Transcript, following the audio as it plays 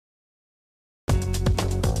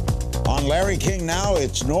Larry King Now,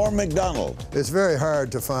 it's Norm Macdonald. It's very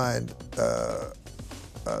hard to find a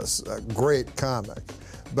great comic,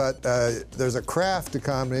 but there's a craft to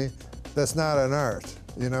comedy that's not an art,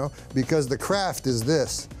 you know, because the craft is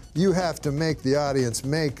this. You have to make the audience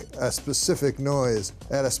make a specific noise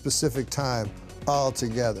at a specific time all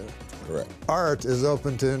together. Correct. Art is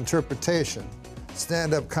open to interpretation.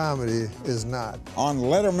 Stand-up comedy is not. On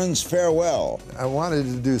Letterman's farewell. I wanted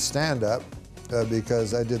to do stand-up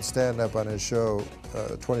because I did stand-up on his show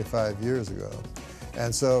 25 years ago.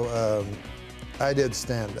 And so I did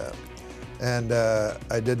stand-up. And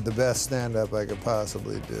I did the best stand-up I could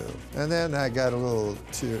possibly do. And then I got a little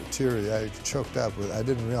teary. I choked up with, I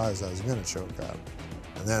didn't realize I was going to choke up.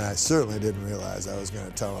 And then I certainly didn't realize I was going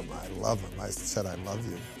to tell him I love him. I said, I love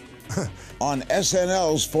you. On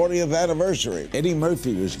SNL's 40th anniversary, Eddie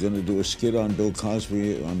Murphy was going to do a skit on Bill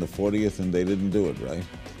Cosby on the 40th, and they didn't do it, right?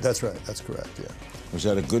 That's right. That's correct, yeah. Was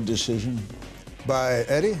that a good decision? By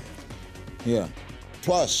Eddie? Yeah.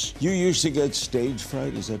 Plus, you used to get stage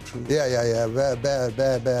fright, is that true? Yeah.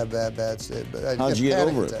 Bad stage. How'd you get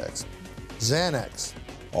over it? Xanax.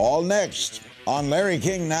 All next on Larry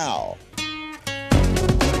King Now.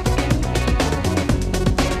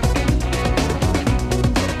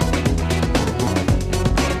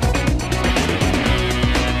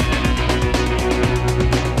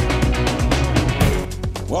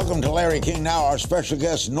 Welcome to Larry King Now. Our special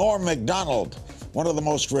guest, Norm Macdonald, one of the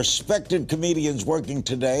most respected comedians working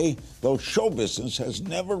today, though show business has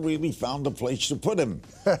never really found a place to put him.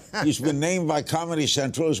 He's been named by Comedy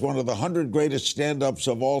Central as one of the 100 greatest stand-ups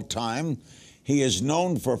of all time. He is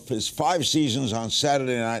known for his 5 seasons on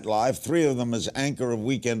Saturday Night Live, 3 of them as anchor of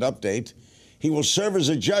Weekend Update. He will serve as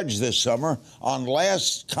a judge this summer on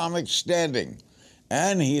Last Comic Standing.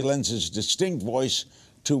 And he lends his distinct voice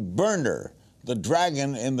to Burner, the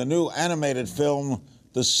dragon in the new animated film,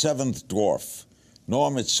 The Seventh Dwarf.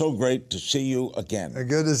 Norm, it's so great to see you again.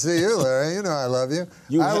 Good to see you, Larry. You know I love you.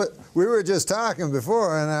 We were just talking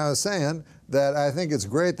before, and I was saying that I think it's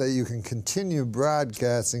great that you can continue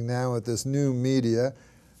broadcasting now with this new media.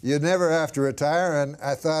 You'd never have to retire, and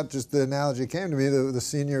I thought just the analogy came to me, the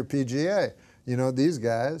senior PGA. You know, these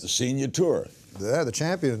guys. The senior tour. Yeah, the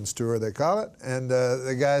Champions Tour, they call it. And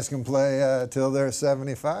the guys can play till they're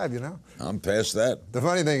 75, you know? I'm past that. The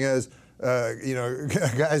funny thing is, you know,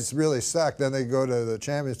 guys really suck. Then they go to the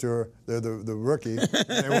Champions Tour, they're the rookie, and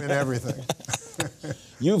they win everything.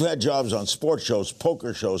 You've had jobs on sports shows,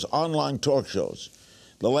 poker shows, online talk shows.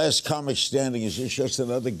 The Last Comic Standing, is this just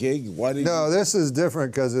another gig? Why did No, this is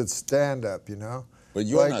different because it's stand-up, you know? But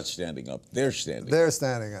you're not standing up. They're standing up. They're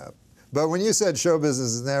standing up. But when you said show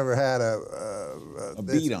business has never had a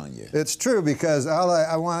beat on you. It's true, because all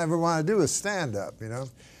I ever want to do is stand-up, you know?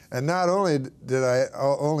 And not only did I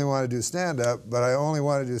only want to do stand-up, but I only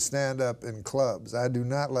want to do stand-up in clubs. I do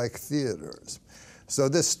not like theaters. So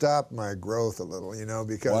this stopped my growth a little, you know,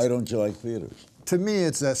 because... Why don't you like theaters? To me,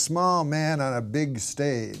 it's a small man on a big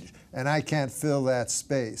stage, and I can't fill that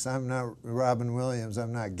space. I'm not Robin Williams,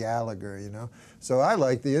 I'm not Gallagher, you know? So I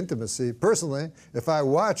like the intimacy. Personally, if I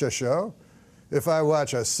watch a show, if I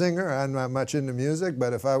watch a singer, I'm not much into music,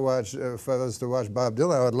 but if I was to watch Bob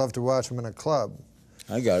Dylan, I would love to watch him in a club.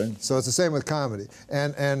 I got it. So it's the same with comedy.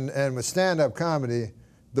 And with stand-up comedy,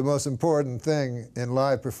 the most important thing in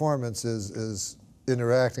live performance is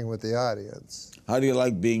interacting with the audience. How do you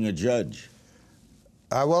like being a judge?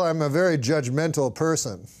 Well, I'm a very judgmental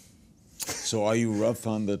person. So are you rough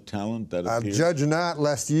on the talent that appears? Judge not,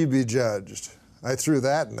 lest ye be judged. I threw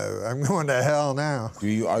that in there. I'm going to hell now.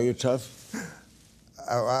 Are you tough?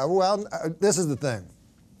 Well, this is the thing.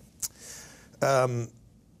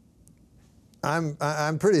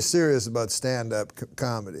 I'm pretty serious about stand-up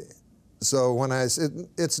comedy. So when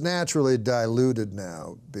it's naturally diluted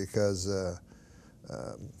now because,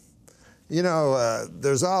 you know,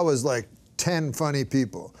 there's always like 10 funny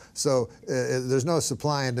people. So there's no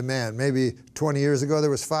supply and demand. Maybe 20 years ago there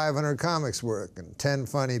was 500 comics working, 10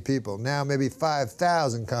 funny people. Now maybe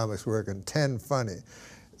 5,000 comics working, 10 funny.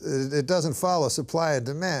 It doesn't follow supply and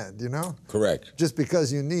demand, you know? Correct. Just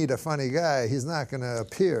because you need a funny guy, he's not going to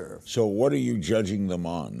appear. So what are you judging them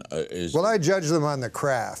on? Well, I judge them on the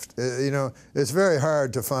craft. You know, it's very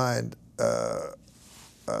hard to find a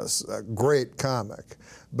great comic.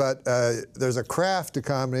 But there's a craft to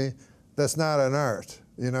comedy that's not an art,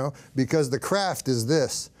 you know? Because the craft is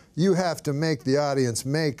this. You have to make the audience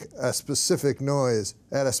make a specific noise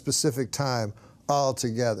at a specific time all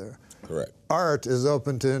together. Correct. Art is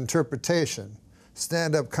open to interpretation.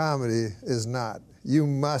 Stand-up comedy is not. You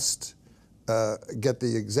must get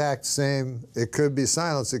the exact same. It could be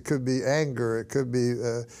silence, it could be anger, it could be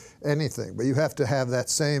anything. But you have to have that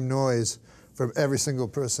same noise from every single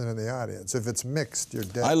person in the audience. If it's mixed, you're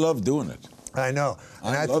dead. I love doing it. I know.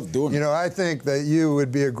 And I love doing it. You know, I think that you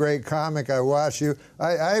would be a great comic. I watch you.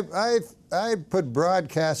 I put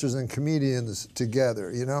broadcasters and comedians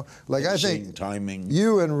together, you know? Like, I think timing.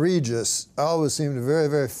 You and Regis always seemed very,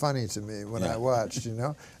 very funny to me when I watched, you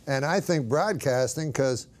know? And I think broadcasting,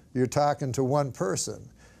 because you're talking to one person.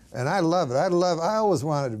 And I love it. I always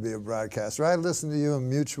wanted to be a broadcaster. I listened to you in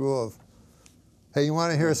Mutual of, hey, you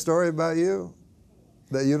want to hear a story about you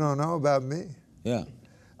that you don't know about me? Yeah.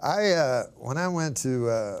 When I went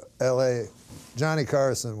to L.A., Johnny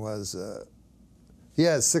Carson was, he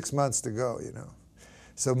had 6 months to go, you know.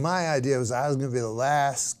 So my idea was I was going to be the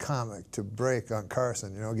last comic to break on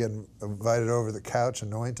Carson, you know, getting invited over the couch,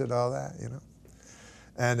 anointed, all that, you know.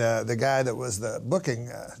 And the guy that was the booking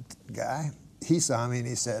guy, he saw me and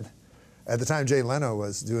he said, at the time Jay Leno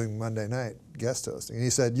was doing Monday night guest hosting, and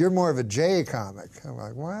he said, "You're more of a Jay comic." I'm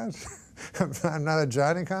like, what? I'm not a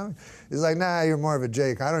Johnny comic? He's like, nah, you're more of a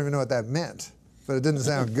Jay comic. I don't even know what that meant, but it didn't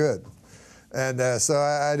sound good. And so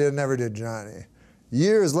I never did Johnny.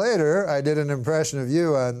 Years later, I did an impression of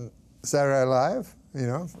you on Saturday Night Live, you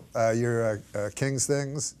know, your King's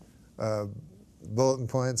Things, bulletin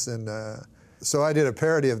points, and so I did a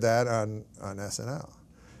parody of that on SNL.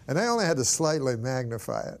 And I only had to slightly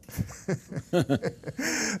magnify it.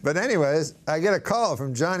 But anyways, I get a call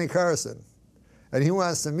from Johnny Carson, and he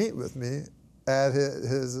wants to meet with me at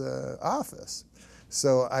his office.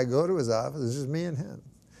 So I go to his office, it's just me and him.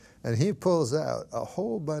 And he pulls out a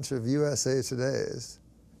whole bunch of USA Today's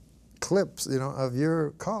clips, you know, of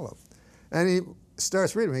your column. And he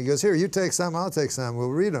starts reading them. He goes, here, you take some, I'll take some, we'll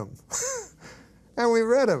read them. And we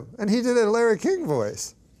read them. And he did a Larry King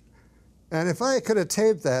voice. And if I could have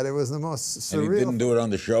taped that, it was the most surreal. And he didn't do it on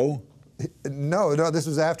the show? No, this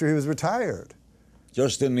was after he was retired.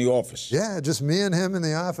 Just in the office? Yeah, just me and him in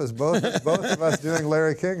the office, both of us doing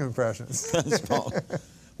Larry King impressions.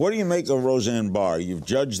 What do you make of Roseanne Barr? You've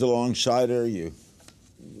judged alongside her?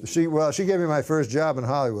 She gave me my first job in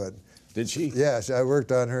Hollywood. Did she? Yeah, I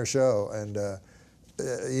worked on her show. And,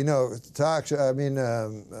 you know,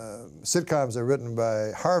 sitcoms are written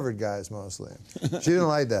by Harvard guys mostly. She didn't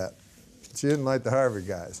like that. She didn't like the Harvard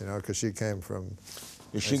guys, you know, because she came from...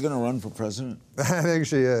 Is she going to run for president? I think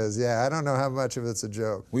she is, yeah. I don't know how much of it's a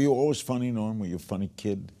joke. Were you always funny, Norm? Were you a funny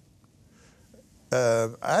kid?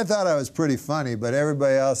 I thought I was pretty funny, but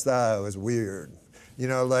everybody else thought I was weird. You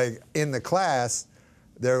know, like in the class,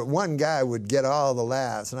 one guy would get all the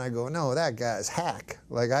laughs, and I go, no, that guy's hack.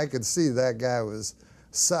 Like I could see that guy was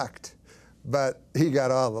sucked, but he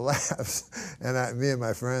got all the laughs. And me and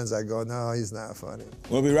my friends, I go, no, he's not funny.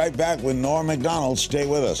 We'll be right back with Norm Macdonald. Stay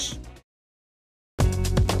with us.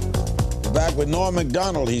 Back with Norm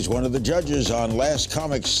Macdonald. He's one of the judges on Last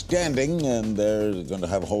Comic Standing, and they're going to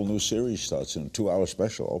have a whole new series starts in a 2-hour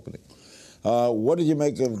special opening. What did you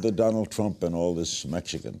make of the Donald Trump and all this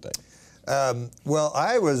Mexican thing? Well,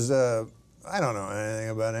 I don't know anything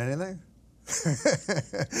about anything.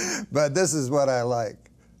 But this is what I like,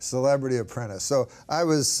 Celebrity Apprentice. So I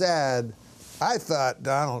was sad. I thought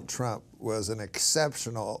Donald Trump was an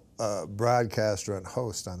exceptional broadcaster and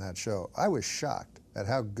host on that show. I was shocked at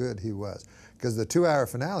how good he was. Because the 2-hour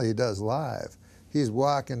finale he does live, he's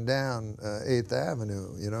walking down 8th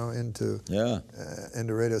Avenue, you know, into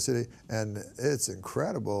Radio City, and it's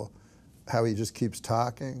incredible how he just keeps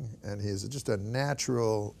talking, and he's just a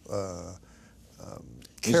natural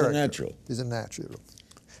character. He's a natural. He's a natural.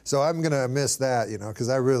 So I'm going to miss that, you know, because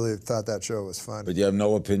I really thought that show was fun. But you have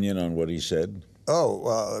no opinion on what he said? Oh,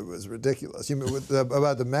 well, it was ridiculous. You mean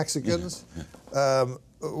about the Mexicans?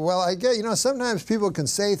 Well, I get, you know, sometimes people can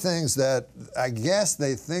say things that I guess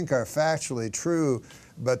they think are factually true,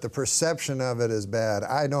 but the perception of it is bad.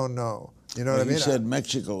 I don't know. You know what I mean? You said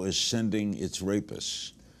Mexico is sending its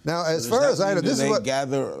rapists. Now, as far as I know, this is what...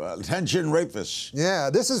 gather attention rapists.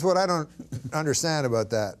 Yeah, this is what I don't understand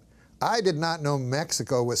about that. I did not know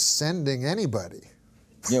Mexico was sending anybody.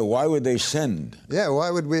 Yeah, why would they send? Yeah,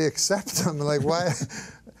 why would we accept them? Like, why...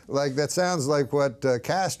 Like, that sounds like what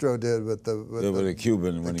Castro did with the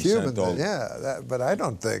Cuban when he sent all... Yeah, but I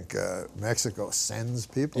don't think Mexico sends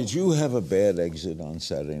people. Did you have a bad exit on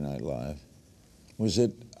Saturday Night Live? Was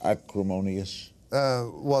it acrimonious?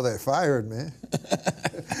 Well, they fired me.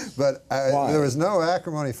 But there was no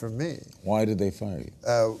acrimony from me. Why did they fire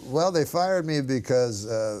you? Well, they fired me because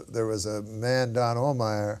there was a man, Don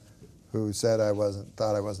Ohlmeyer, who said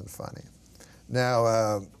thought I wasn't funny.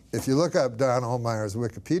 Now, if you look up Don Ohlmeyer's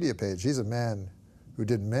Wikipedia page, he's a man who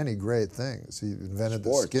did many great things. He invented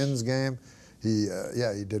the skins game. He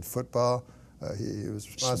did football. He was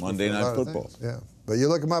responsible Monday for a Night lot of Football. things. Yeah, but you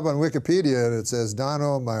look him up on Wikipedia, and it says Don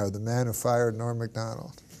Ohlmeyer, the man who fired Norm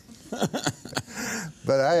Macdonald.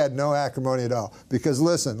 But I had no acrimony at all. Because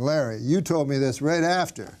listen, Larry, you told me this right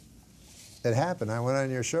after it happened. I went on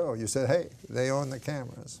your show. You said, hey, they own the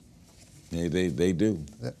cameras. They do.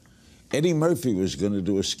 Yeah. Eddie Murphy was going to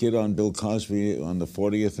do a skit on Bill Cosby on the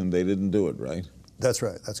 40th, and they didn't do it, right? That's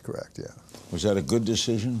right. That's correct, yeah. Was that a good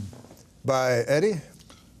decision? By Eddie?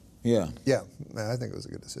 Yeah. Yeah, I think it was a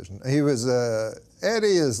good decision. He was,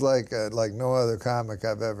 Eddie is like no other comic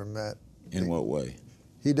I've ever met. In what way?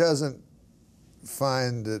 He doesn't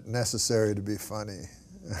find it necessary to be funny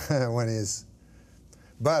when he's,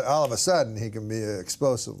 but all of a sudden he can be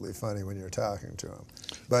explosively funny when you're talking to him.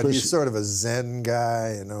 But he's sort of a Zen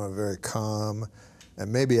guy, you know, very calm,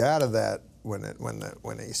 and maybe out of that, when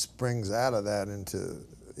he springs out of that into,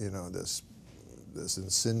 you know, this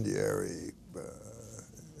incendiary,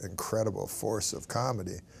 incredible force of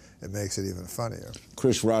comedy, it makes it even funnier.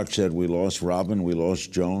 Chris Rock said, we lost Robin, we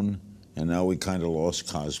lost Joan, and now we kind of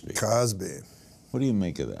lost Cosby. Cosby. What do you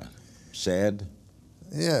make of that? Sad?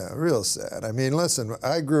 Yeah, real sad. I mean, listen,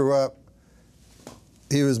 I grew up,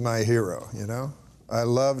 he was my hero, you know? I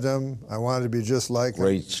loved him. I wanted to be just like him.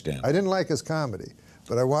 Great stand. I didn't like his comedy,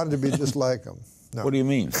 but I wanted to be just like him. No. What do you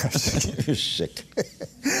mean? You're sick.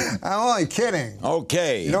 I'm only kidding.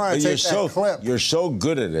 Okay. You don't want to take that clip. You're so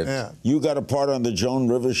good at it. Yeah. You got a part on the Joan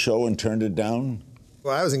Rivers show and turned it down?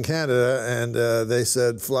 Well, I was in Canada, and they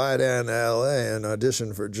said, fly down to L.A. and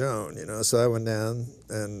audition for Joan, you know. So I went down,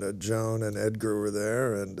 and Joan and Edgar were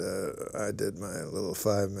there, and I did my little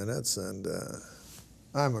 5 minutes, and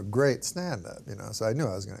I'm a great stand-up, you know, so I knew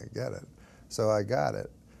I was going to get it. So I got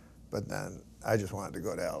it, but then I just wanted to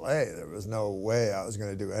go to L.A. There was no way I was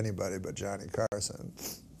going to do anybody but Johnny Carson.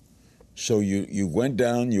 So you went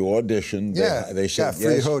down, you auditioned. Yeah, they said got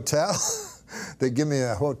free yes. hotel. They give me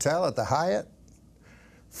a hotel at the Hyatt.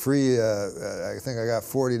 Free, I think I got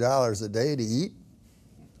 $40 a day to eat.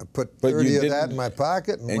 I put 30 of that in my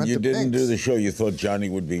pocket and went to And you didn't Pink's. do the show. You thought Johnny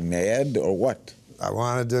would be mad or what? I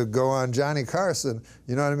wanted to go on Johnny Carson.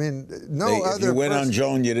 You know what I mean? If you went on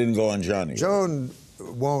Joan, you didn't go on Johnny. Joan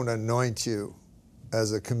won't anoint you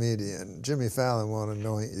as a comedian. Jimmy Fallon won't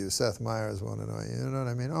anoint you. Seth Meyers won't anoint you. You know what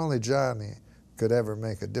I mean? Only Johnny could ever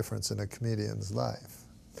make a difference in a comedian's life.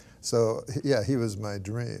 So, yeah, he was my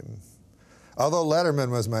dream. Although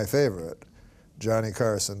Letterman was my favorite, Johnny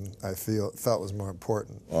Carson, I felt was more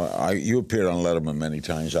important. You appeared on Letterman many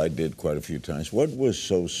times. I did quite a few times. What was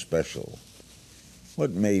so special?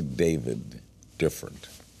 What made David different?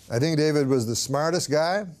 I think David was the smartest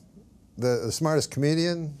guy, the smartest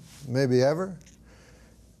comedian maybe ever.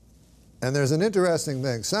 And there's an interesting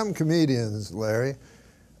thing. Some comedians, Larry,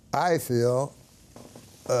 I feel,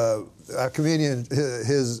 a comedian,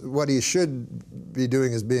 what he should be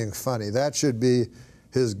doing is being funny. That should be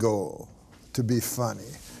his goal, to be funny.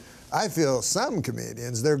 I feel some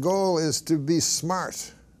comedians, their goal is to be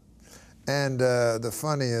smart. And the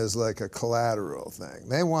funny is like a collateral thing.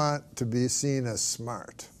 They want to be seen as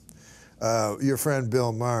smart. Your friend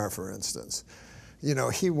Bill Maher, for instance, you know,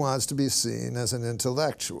 he wants to be seen as an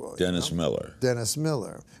intellectual. Dennis Miller. Dennis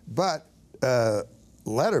Miller. But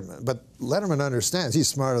Letterman understands, he's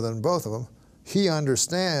smarter than both of them. He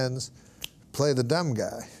understands, play the dumb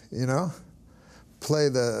guy, you know? Play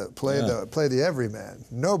the everyman.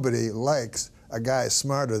 Nobody likes a guy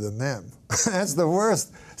smarter than them. That's the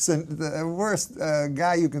worst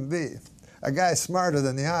guy you can be. A guy smarter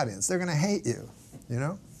than the audience. They're gonna hate you, you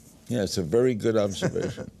know? Yeah, it's a very good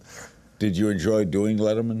observation. Did you enjoy doing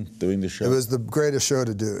Letterman, doing the show? It was the greatest show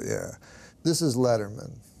to do, yeah. This is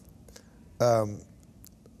Letterman.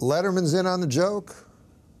 Letterman's in on the joke.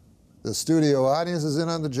 The studio audience is in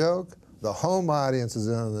on the joke. The home audience is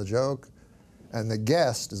in on the joke. And the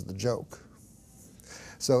guest is the joke.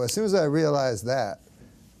 So as soon as I realized that,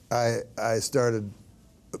 I started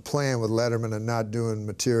playing with Letterman and not doing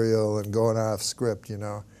material and going off script, you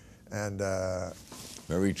know, and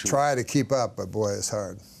very true. Try to keep up, but boy, it's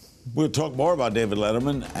hard. We'll talk more about David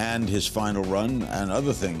Letterman and his final run and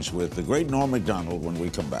other things with the great Norm Macdonald when we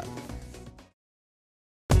come back.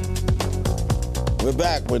 We're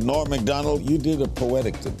back with Norm Macdonald. You did a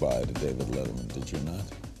poetic goodbye to David Letterman, did you not?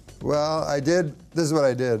 Well, I did. This is what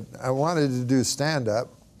I did. I wanted to do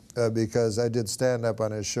stand-up because I did stand-up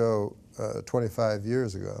on his show 25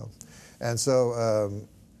 years ago. And so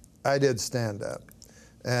I did stand-up.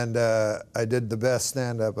 And I did the best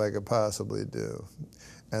stand-up I could possibly do.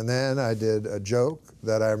 And then I did a joke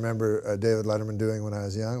that I remember David Letterman doing when I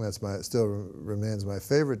was young. Still remains my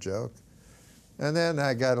favorite joke. And then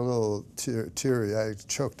I got a little teary. I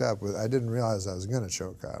choked up. I didn't realize I was going to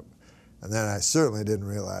choke up. And then I certainly didn't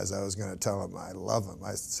realize I was going to tell him I love him.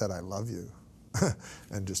 I said, I love you.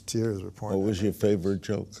 And just tears were pouring. What was your favorite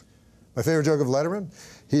joke? My favorite joke of Letterman?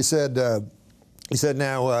 He said,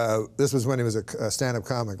 now, this was when he was a stand-up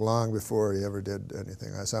comic, long before he ever did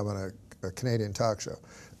anything. I saw him on a Canadian talk show.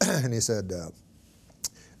 And he said,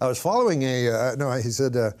 I was following he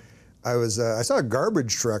said, I saw a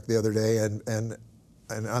garbage truck the other day, and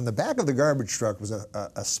on the back of the garbage truck was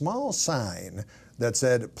a small sign that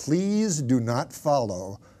said, please do not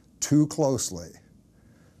follow too closely.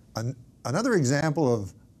 Another example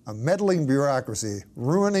of a meddling bureaucracy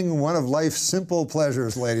ruining one of life's simple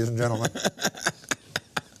pleasures, ladies and gentlemen.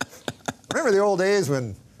 Remember the old days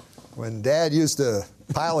when Dad used to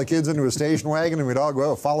pile the kids into a station wagon and we'd all go out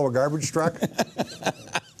and follow a garbage truck?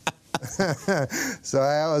 So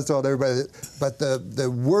I always told everybody that, but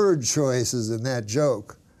the word choices in that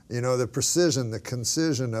joke, you know, the precision, the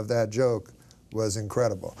concision of that joke was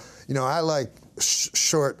incredible. You know, I like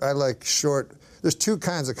short, there's two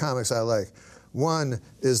kinds of comics I like. One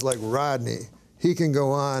is like Rodney. He can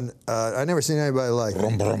go on, I never seen anybody like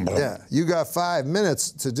him. Yeah, you got 5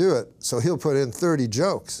 minutes to do it, so he'll put in 30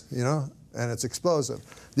 jokes, you know, and it's explosive.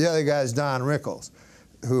 The other guy's Don Rickles,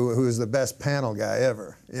 who's the best panel guy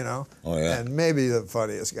ever, you know? Oh, yeah. And maybe the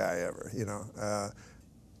funniest guy ever, you know?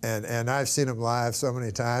 And I've seen him live so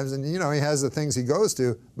many times, and, you know, he has the things he goes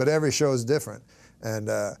to, but every show is different. And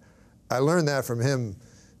I learned that from him,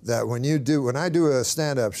 that when I do a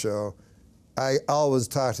stand-up show, I always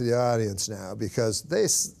talk to the audience now, because they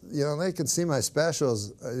can see my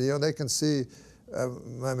specials, you know, they can see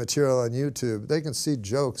my material on YouTube, they can see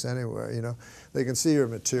jokes anywhere, you know, they can see your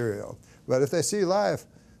material. But if they see you live,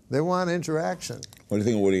 they want interaction. What do you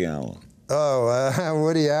think of Woody Allen? Oh,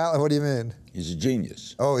 Woody Allen, what do you mean? He's a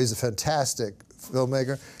genius. Oh, he's a fantastic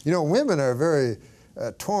filmmaker. You know, women are very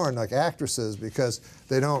torn, like actresses, because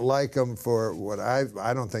they don't like him for what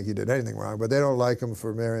I don't think he did anything wrong, but they don't like him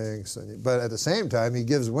for marrying. But at the same time, he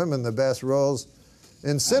gives women the best roles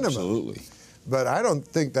in cinema. Absolutely. But I don't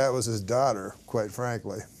think that was his daughter, quite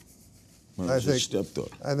frankly. Well, it was his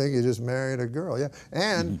stepdaughter. I think he just married a girl, yeah.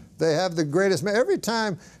 And they have the greatest, every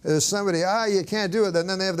time there's somebody, you can't do it, then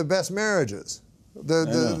they have the best marriages.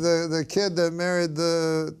 The kid that married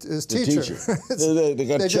his teacher.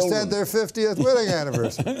 They just had their 50th wedding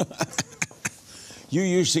anniversary. You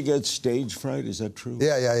used to get stage fright, is that true?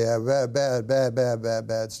 Yeah.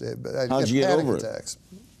 Bad stage. How'd you get over attacks.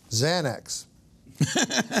 Xanax.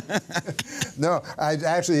 No,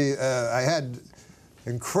 I had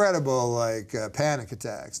incredible panic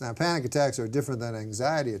attacks. Now, panic attacks are different than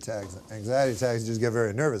anxiety attacks. Anxiety attacks, you just get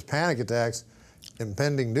very nervous. Panic attacks,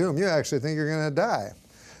 impending doom, you actually think you're going to die.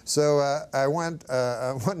 So I went,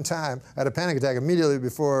 one time, I had a panic attack immediately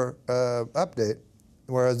before Update,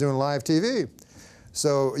 where I was doing live TV.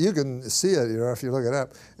 So you can see it, you know, if you look it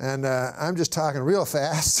up. And I'm just talking real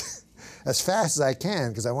fast, as fast as I can,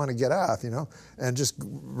 because I want to get off, you know, and just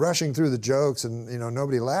rushing through the jokes, and, you know,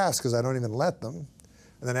 nobody laughs because I don't even let them.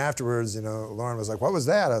 And then afterwards, you know, Lauren was like, what was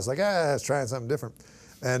that? I was like, I was trying something different.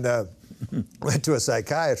 And went to a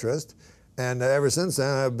psychiatrist, and ever since then,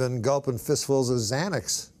 I've been gulping fistfuls of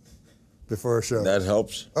Xanax before a show. That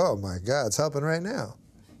helps? Oh, my God, it's helping right now.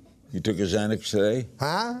 You took a Xanax today?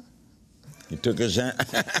 Huh? You took a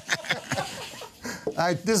Xanax?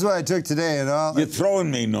 This is what I took today. And all. You're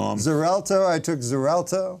throwing me, Norm. Xarelto, I took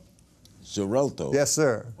Xarelto. Xarelto? Yes,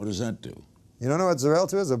 sir. What does that do? You don't know what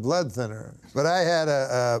Xarelto is? A blood thinner. But I had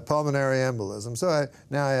a pulmonary embolism, so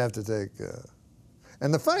now I have to take...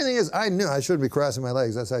 And the funny thing is, I shouldn't be crossing my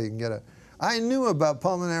legs, that's how you can get it. I knew about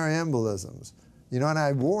pulmonary embolisms, you know, and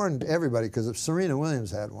I warned everybody, because Serena Williams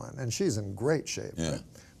had one, and she's in great shape. Yeah.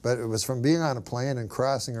 But it was from being on a plane and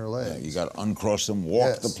crossing her legs. Yeah, you got to uncross them,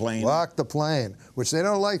 walk the plane. Walk the plane, which they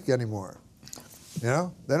don't like anymore. You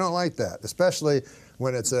know, they don't like that, especially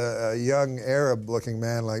when it's a young Arab-looking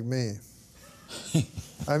man like me.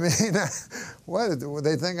 I mean, what,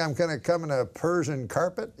 they think I'm going to come in a Persian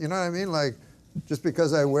carpet? You know what I mean? Like, just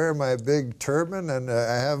because I wear my big turban and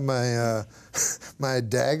I have my my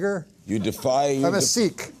dagger? I'm a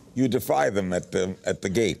Sikh. You defy them at the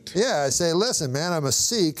gate. Yeah, I say, listen, man, I'm a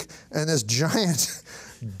Sikh, and this giant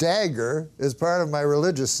dagger is part of my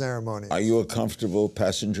religious ceremony. Are you a comfortable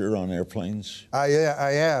passenger on airplanes? I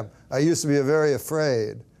am. I used to be very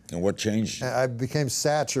afraid. And what changed? I became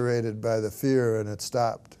saturated by the fear, and it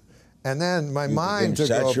stopped. And then my mind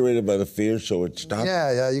took over. Saturated by the fear, so it stopped?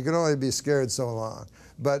 Yeah, you can only be scared so long.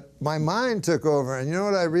 But my mind took over, and you know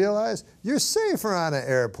what I realized? You're safer on an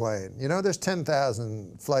airplane. You know, there's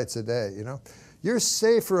 10,000 flights a day, you know? You're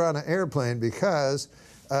safer on an airplane because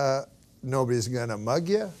nobody's going to mug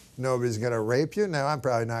you. Nobody's going to rape you. Now, I'm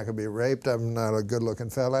probably not going to be raped. I'm not a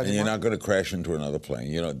good-looking fella anymore. And you're not going to crash into another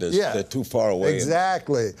plane. You know, they're too far away.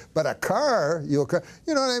 Exactly. But a car, you know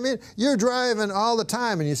what I mean? You're driving all the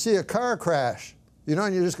time and you see a car crash, you know,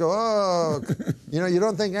 and you just go, oh, you know, you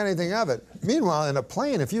don't think anything of it. Meanwhile, in a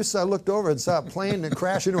plane, if you looked over and saw a plane that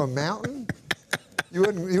crashed into a mountain, you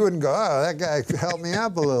wouldn't go, oh, that guy helped me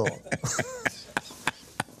up a little.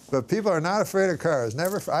 But people are not afraid of cars.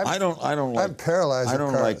 Never. I'm paralyzed. I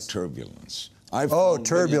don't cars. like turbulence.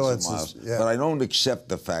 Turbulence miles, is, yeah. But I don't accept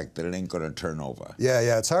the fact that it ain't going to turn over.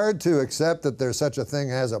 Yeah. It's hard to accept that there's such a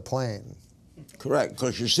thing as a plane. Correct,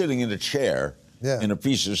 because you're sitting in a chair in a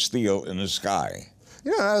piece of steel in the sky.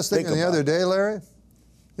 You know what I was thinking the other day, Larry? You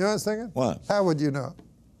know what I was thinking? What? How would you know?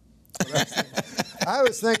 I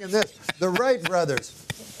was thinking this. The Wright brothers.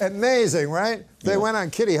 Amazing, right? They went on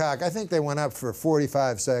Kitty Hawk. I think they went up for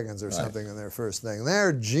 45 seconds or something in their first thing.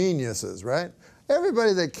 They're geniuses, right?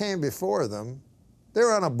 Everybody that came before them, they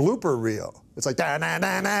were on a blooper reel. It's like, da, da,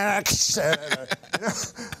 da, da, you know?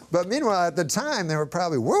 But meanwhile, at the time, they were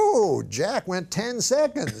probably, whoa, Jack went 10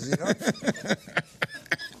 seconds, you know?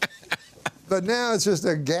 But now it's just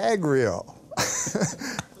a gag reel.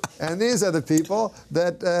 And these are the people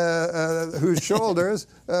that whose shoulders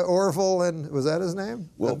Orville and, was that his name?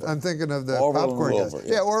 Wilbur. I'm thinking of the Orville popcorn and guys. Wilbur,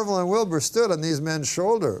 Yeah, Orville and Wilbur stood on these men's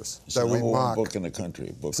shoulders It's that the we number mock. one book in the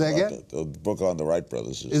country. Say again? The book on the Wright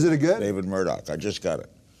brothers. Is it a good? David Murdoch. I just got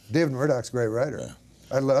it. David Murdoch's a great writer.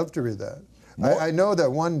 Yeah. I'd love to read that. I know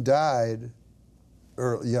that one died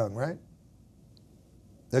young, right?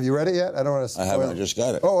 Have you read it yet? I don't want to spoil I haven't. it. I just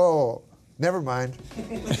got it. Oh, never mind.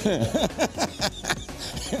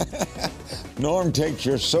 Norm takes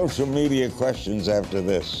your social media questions after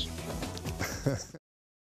this.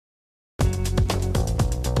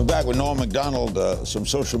 We're back with Norm Macdonald, some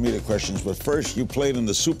social media questions. But first, you played in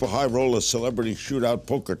the Super High Roller Celebrity Shootout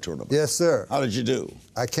Poker Tournament. Yes, sir. How did you do?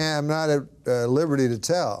 I'm not at liberty to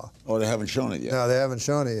tell. Oh, they haven't shown it yet? No, they haven't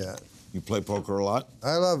shown it yet. You play poker a lot?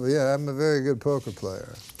 I love it, yeah. I'm a very good poker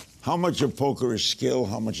player. How much of poker is skill?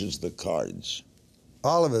 How much is the cards?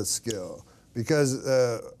 All of it's skill. Because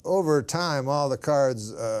over time, all the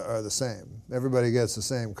cards are the same. Everybody gets the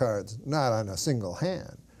same cards, not on a single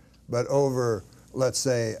hand, but over, let's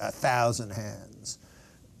say, 1,000 hands,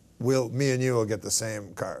 me and you will get the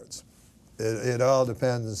same cards. It all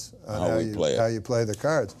depends on how you play the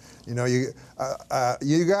cards. You know, you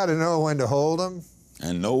got to know when to hold them.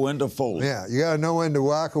 And know when to fold. Yeah, you got to know when to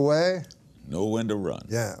walk away. Know when to run.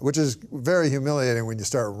 Yeah, which is very humiliating when you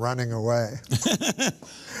start running away.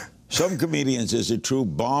 Some comedians, is it true,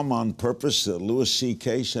 bomb on purpose? Louis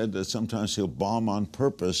C.K. said that sometimes he'll bomb on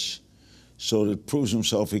purpose so that it proves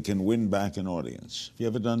himself he can win back an audience. Have you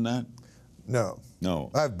ever done that? No. No.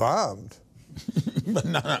 I've bombed. but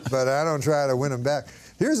But I don't try to win them back.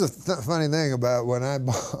 Here's the funny thing about when I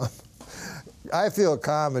bomb. I feel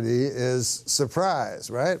comedy is surprise,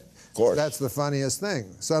 right? Of course. That's the funniest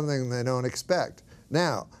thing, something they don't expect.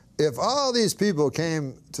 Now, if all these people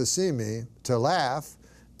came to see me to laugh,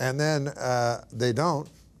 and then they don't,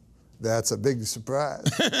 that's a big surprise.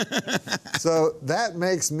 So that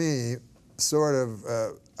makes me sort of,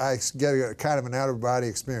 I get a kind of an out-of-body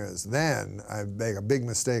experience. Then I make a big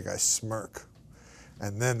mistake, I smirk,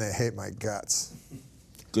 and then they hate my guts.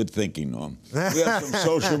 Good thinking, Norm. We have some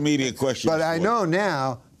social media questions. But I know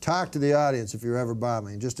now, talk to the audience if you're ever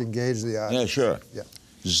bombing. Just engage the audience. Yeah, sure. Yeah.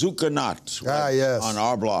 Zukanat yes. on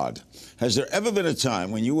our blog. Has there ever been a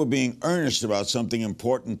time when you were being earnest about something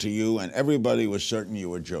important to you and everybody was certain you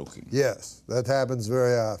were joking? Yes, that happens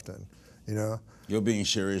very often, you know. You're being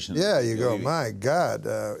serious? Yeah, you go, my God,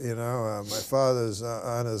 you know, my father's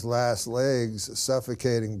on his last legs,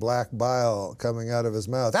 suffocating black bile coming out of his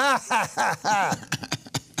mouth.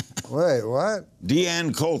 Wait, what?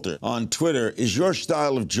 Deanne Coulter on Twitter, is your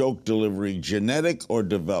style of joke delivery genetic or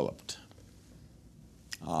developed?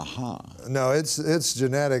 Aha. No, it's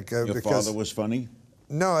genetic. Your father was funny?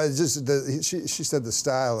 No, it's just she said the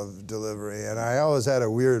style of delivery, and I always had a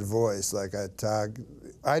weird voice, like I talk.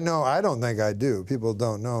 I don't think I do. People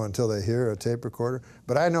don't know until they hear a tape recorder.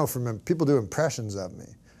 But I know from people do impressions of me.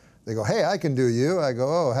 They go, hey, I can do you. I go,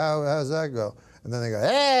 oh, how's that go? And then they go,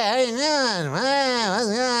 hey, how you doing? What's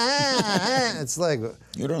going on? It's like,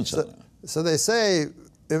 You don't sound that. So they say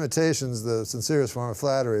imitation's the sincerest form of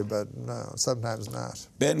flattery, but no, sometimes not.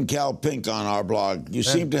 Ben Cal Pink on our blog. You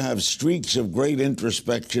seem to have streaks of great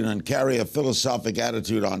introspection and carry a philosophic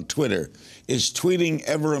attitude on Twitter. Is tweeting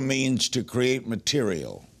ever a means to create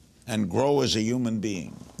material and grow as a human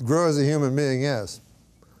being? Grow as a human being, yes.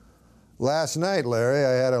 last night, Larry,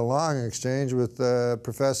 I had a long exchange with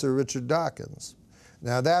Professor Richard Dawkins.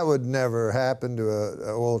 Now, that would never happen to an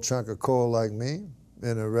old chunk of coal like me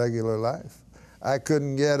in a regular life. I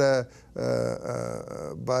couldn't get a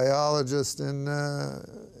biologist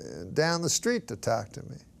down the street to talk to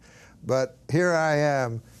me. But here I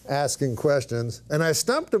am asking questions, and I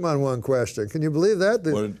stumped him on one question. Can you believe that?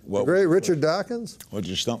 The great Richard Dawkins? What'd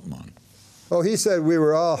you stump him on? Oh, he said we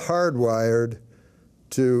were all hardwired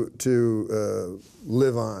to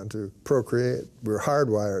live on, to procreate. We're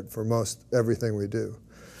hardwired for most everything we do.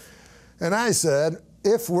 And I said,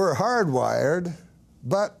 if we're hardwired,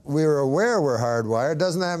 but we're aware we're hardwired,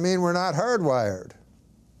 doesn't that mean we're not hardwired?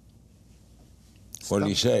 What did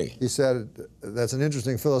he say? He said, that's an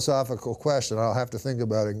interesting philosophical question. I'll have to think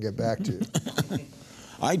about it and get back to you.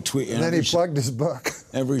 I tweet. And then he plugged his book.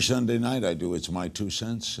 Every Sunday night I do It's My 2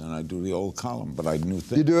 Cents, and I do the old column, but I knew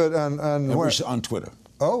things. You do it on where? On Twitter.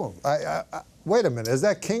 Oh, wait a minute. Is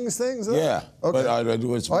that King's Things? Though? Yeah. Okay. But I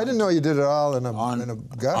do It's I didn't know you did it all in a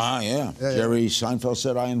gush. Yeah. Jerry Seinfeld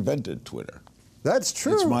said I invented Twitter. That's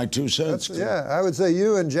true. It's my 2 cents. Yeah, I would say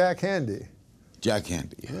you and Jack Handy. Jack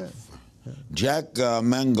Handy. Yeah. Jack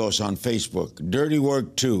Mangos on Facebook. Dirty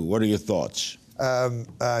Work 2. What are your thoughts?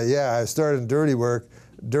 Yeah, I started in Dirty Work.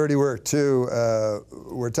 Dirty Work 2,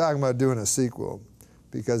 we're talking about doing a sequel.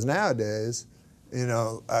 Because nowadays, you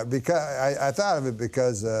know, because I thought of it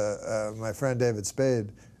because my friend David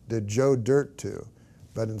Spade did Joe Dirt 2.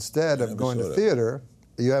 But instead of going to theater,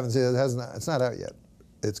 you haven't seen it, it's not out yet.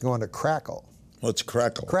 It's going to Crackle. What's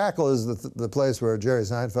Crackle? Crackle is the place where Jerry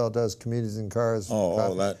Seinfeld does Comedians in Cars.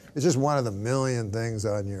 Oh, that. It's just one of the million things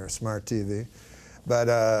on your smart TV.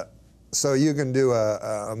 But so you can do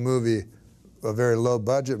a movie, a very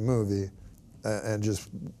low-budget movie, and just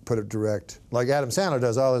put it direct. Like Adam Sandler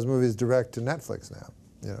does all his movies direct to Netflix now,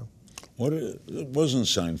 you know. Wasn't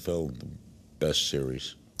Seinfeld the best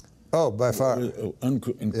series? Oh, by far.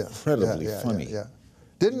 Incredibly funny. Yeah.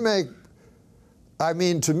 Didn't make... I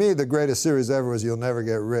mean, to me, the greatest series ever was You'll Never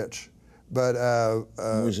Get Rich. But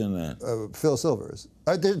who was in that? Phil Silvers.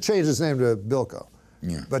 They changed his name to Bilko.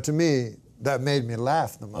 Yeah. But to me, that made me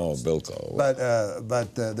laugh the most. Oh, Bilko.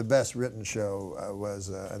 But the best written show was,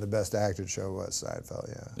 and the best acted show was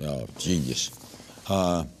Seinfeld. Yeah. Oh, genius.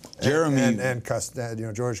 Jeremy and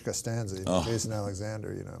George Costanza, Jason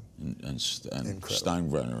Alexander, you know. And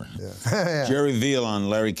Steinbrenner. Yeah. Jerry Veal on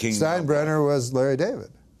Larry King. Steinbrenner was Larry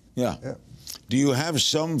David. Yeah. Do you have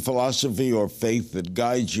some philosophy or faith that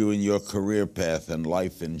guides you in your career path and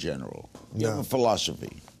life in general? You have a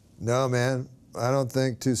philosophy? No, man. I don't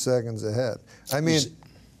think 2 seconds ahead. I mean,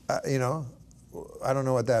 you know, I don't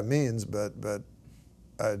know what that means, but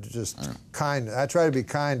I I try to be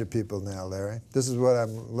kind to people now, Larry. This is what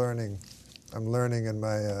I'm learning. I'm learning in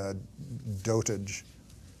my dotage.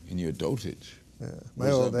 In your dotage? Yeah, my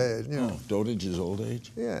old age. You know. Dotage is old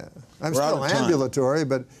age? Yeah. I'm still ambulatory,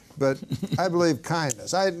 but I believe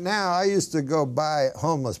kindness. I used to go by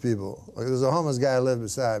homeless people. Like, there's a homeless guy who lived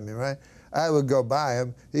beside me, right? I would go by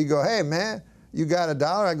him. He'd go, hey, man, you got $1?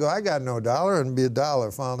 I go, I got no dollar, and be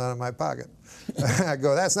 $1 falling out of my pocket. I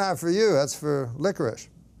go, that's not for you, that's for licorice.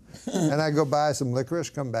 And I go buy some licorice,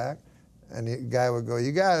 come back, and the guy would go,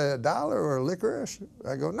 you got $1 or licorice?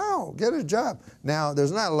 I go, no, get a job. Now,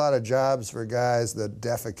 there's not a lot of jobs for guys that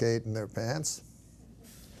defecate in their pants.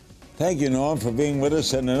 Thank you, Norm, for being with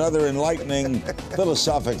us in another enlightening,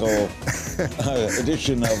 philosophical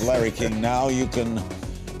edition of Larry King Now. You can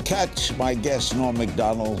catch my guest, Norm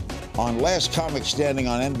Macdonald, on Last Comic Standing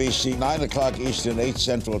on NBC, 9 o'clock Eastern, 8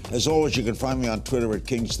 Central. As always, you can find me on Twitter at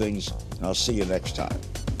King's Things, and I'll see you next time.